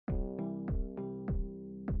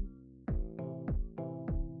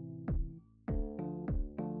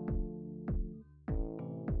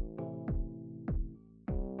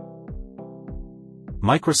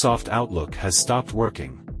Microsoft Outlook has stopped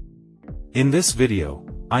working. In this video,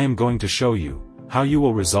 I am going to show you how you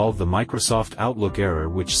will resolve the Microsoft Outlook error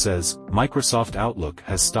which says, Microsoft Outlook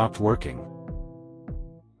has stopped working.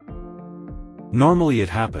 Normally it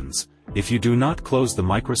happens, if you do not close the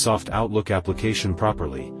Microsoft Outlook application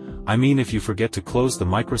properly, I mean if you forget to close the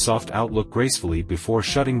Microsoft Outlook gracefully before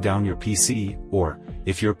shutting down your PC, or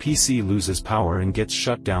if your PC loses power and gets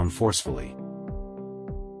shut down forcefully.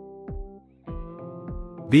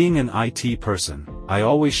 Being an IT person, I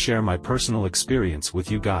always share my personal experience with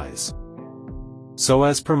you guys. So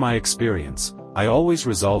as per my experience, I always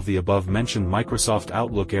resolve the above-mentioned Microsoft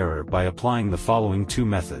Outlook error by applying the following two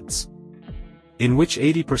methods. In which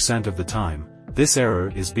 80% of the time, this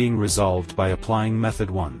error is being resolved by applying method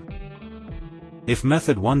 1. If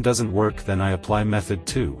method 1 doesn't work, then I apply method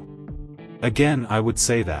 2. Again, I would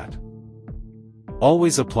say that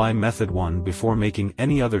always apply method 1 before making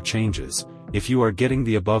any other changes, if you are getting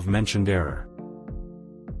the above-mentioned error.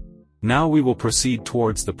 Now we will proceed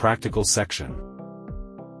towards the practical section.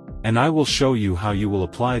 And I will show you how you will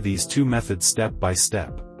apply these two methods step by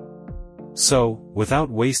step. So, without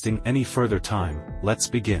wasting any further time, let's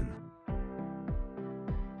begin.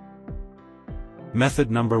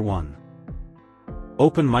 Method number 1.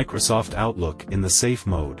 Open Microsoft Outlook in the safe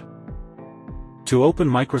mode. To open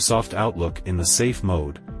Microsoft Outlook in the safe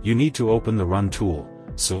mode, you need to open the Run tool,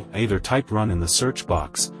 so either type Run in the search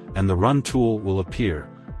box, and the Run tool will appear.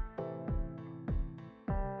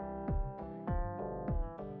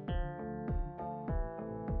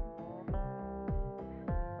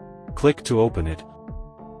 Click to open it.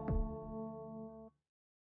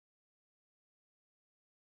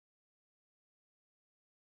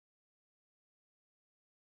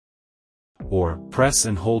 Or, press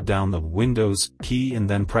and hold down the Windows key and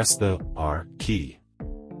then press the R key.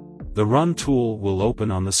 The Run tool will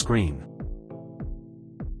open on the screen.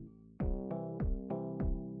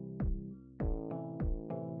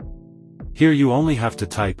 Here you only have to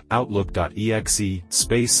type outlook.exe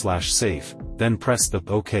 /safe, then press the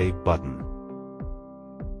OK button.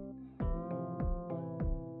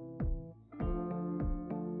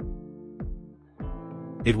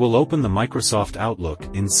 It will open the Microsoft Outlook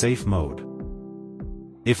in safe mode.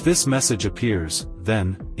 If this message appears,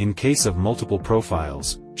 then, in case of multiple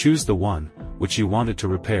profiles, choose the one which you wanted to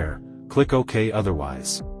repair, click OK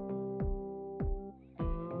otherwise.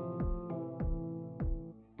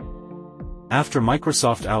 After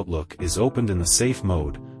Microsoft Outlook is opened in the safe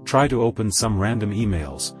mode, try to open some random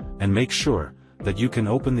emails, and make sure that you can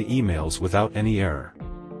open the emails without any error.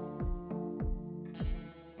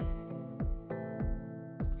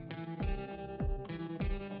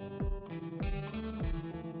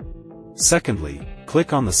 Secondly,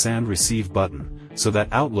 click on the Send Receive button, so that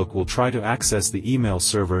Outlook will try to access the email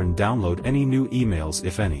server and download any new emails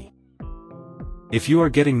if any. If you are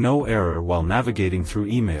getting no error while navigating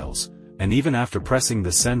through emails, and even after pressing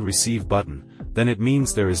the Send Receive button, then it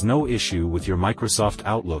means there is no issue with your Microsoft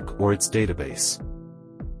Outlook or its database.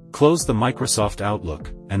 Close the Microsoft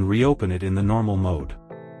Outlook, and reopen it in the normal mode.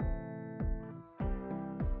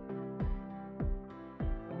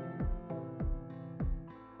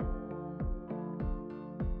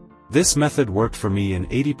 This method worked for me in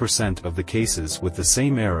 80% of the cases with the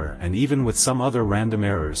same error and even with some other random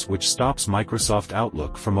errors which stops Microsoft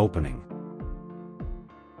Outlook from opening.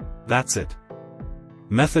 That's it.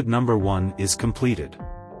 Method number 1 is completed.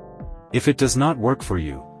 If it does not work for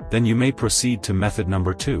you, then you may proceed to method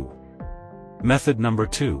number 2. Method number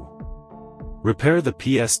 2. Repair the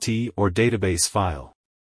PST or database file.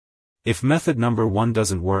 If method number 1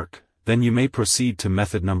 doesn't work, then you may proceed to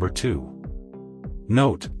method number 2.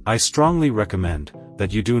 Note, I strongly recommend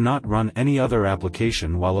that you do not run any other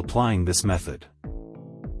application while applying this method.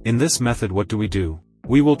 In this method, what do?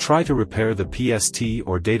 We will try to repair the PST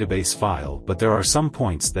or database file, but there are some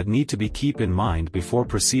points that need to be keep in mind before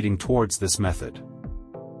proceeding towards this method.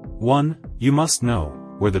 1. You must know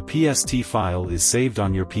where the PST file is saved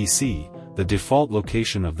on your PC. The default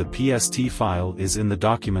location of the PST file is in the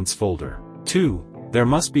Documents folder. 2. There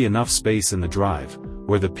must be enough space in the drive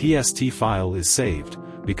where the PST file is saved,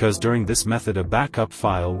 because during this method a backup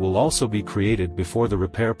file will also be created before the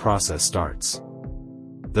repair process starts.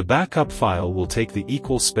 The backup file will take the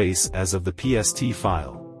equal space as of the PST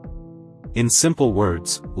file. In simple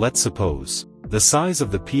words, let's suppose the size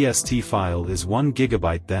of the PST file is 1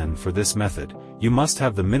 GB, then for this method, you must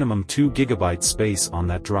have the minimum 2 GB space on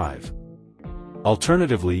that drive.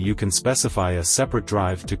 Alternatively, you can specify a separate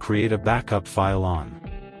drive to create a backup file on.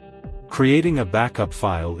 Creating a backup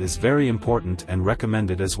file is very important and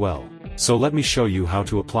recommended as well, so let me show you how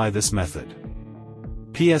to apply this method.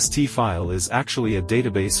 PST file is actually a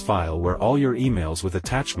database file where all your emails with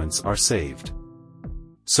attachments are saved.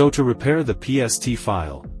 So to repair the PST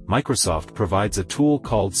file, Microsoft provides a tool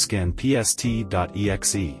called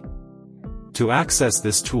scanpst.exe. To access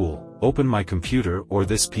this tool, open My Computer or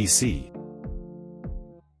this PC.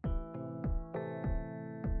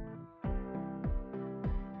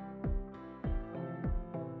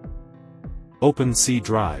 Open C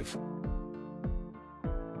drive.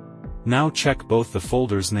 Now check both the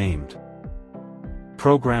folders named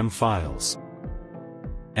Program Files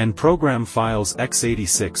and Program Files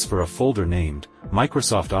x86 for a folder named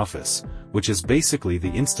Microsoft Office, which is basically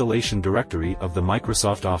the installation directory of the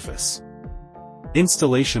Microsoft Office.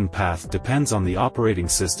 Installation path depends on the operating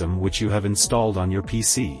system which you have installed on your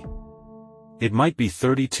PC. It might be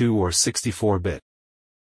 32 or 64-bit.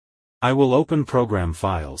 I will open Program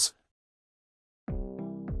Files.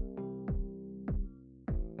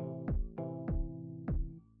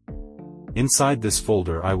 Inside this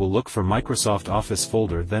folder I will look for Microsoft Office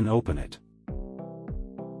folder, then open it.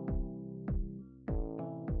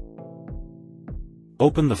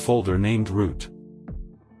 Open the folder named Root.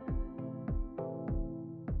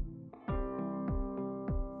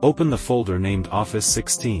 Open the folder named Office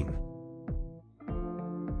 16.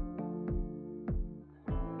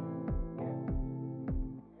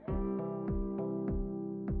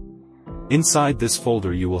 Inside this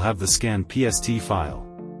folder you will have the scan.pst file.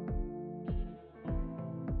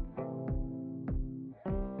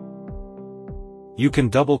 You can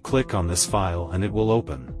double-click on this file and it will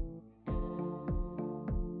open.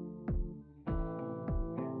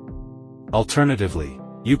 Alternatively,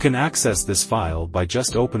 you can access this file by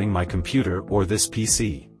just opening My Computer or this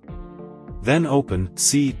PC. Then open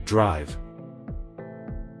C drive.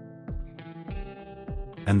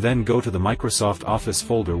 And then go to the Microsoft Office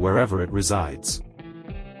folder wherever it resides.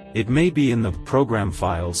 It may be in the Program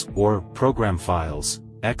Files or Program Files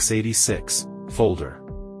x86 folder.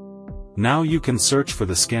 Now you can search for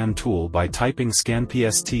the scan tool by typing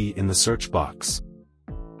scanpst in the search box.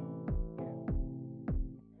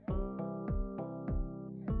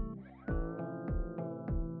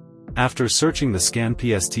 After searching the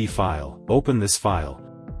scanpst file, open this file.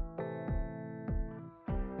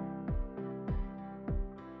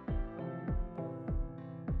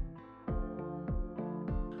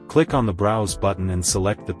 Click on the Browse button and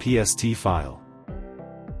select the PST file.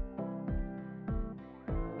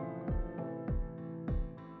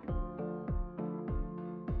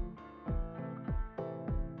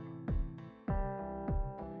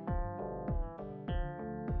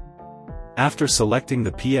 After selecting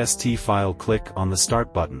the PST file, click on the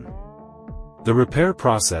Start button. The repair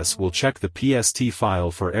process will check the PST file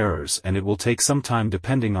for errors and it will take some time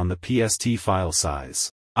depending on the PST file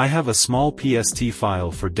size. I have a small PST file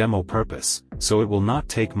for demo purpose, so it will not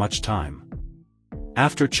take much time.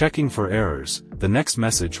 After checking for errors, the next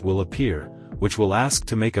message will appear, which will ask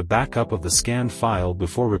to make a backup of the scanned file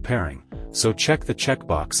before repairing, so check the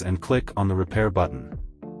checkbox and click on the Repair button.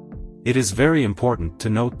 It is very important to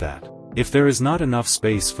note that if there is not enough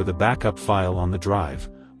space for the backup file on the drive,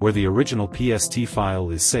 where the original PST file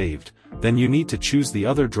is saved, then you need to choose the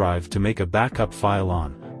other drive to make a backup file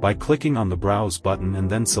on, by clicking on the Browse button and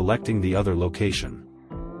then selecting the other location.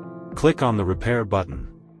 Click on the Repair button.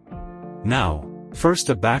 Now, first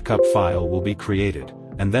a backup file will be created,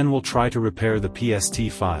 and then we'll try to repair the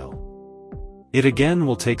PST file. It again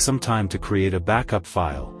will take some time to create a backup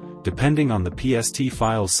file, depending on the PST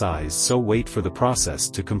file size, so wait for the process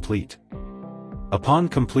to complete. Upon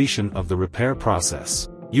completion of the repair process,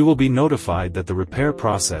 you will be notified that the repair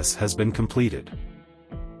process has been completed.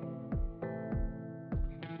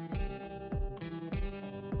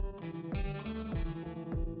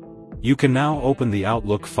 You can now open the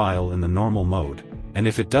Outlook file in the normal mode, and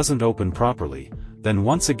if it doesn't open properly, then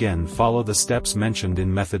once again follow the steps mentioned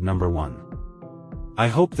in method number 1. I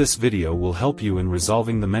hope this video will help you in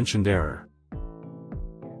resolving the mentioned error.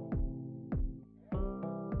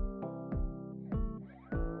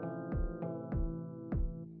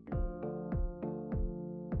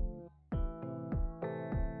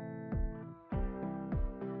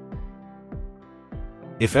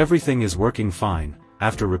 If everything is working fine,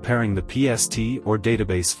 after repairing the PST or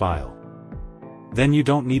database file, then you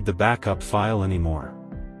don't need the backup file anymore.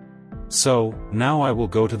 So, now I will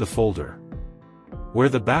go to the folder where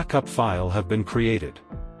the backup file have been created.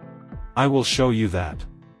 I will show you that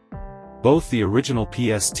both the original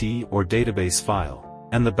PST or database file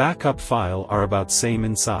and the backup file are about same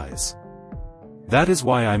in size. That is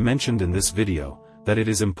why I mentioned in this video that it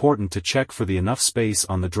is important to check for the enough space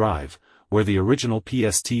on the drive where the original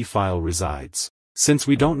PST file resides. Since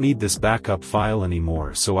we don't need this backup file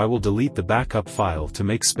anymore, so I will delete the backup file to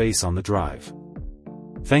make space on the drive.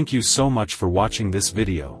 Thank you so much for watching this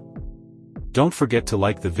video. Don't forget to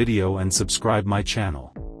like the video and subscribe my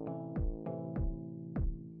channel.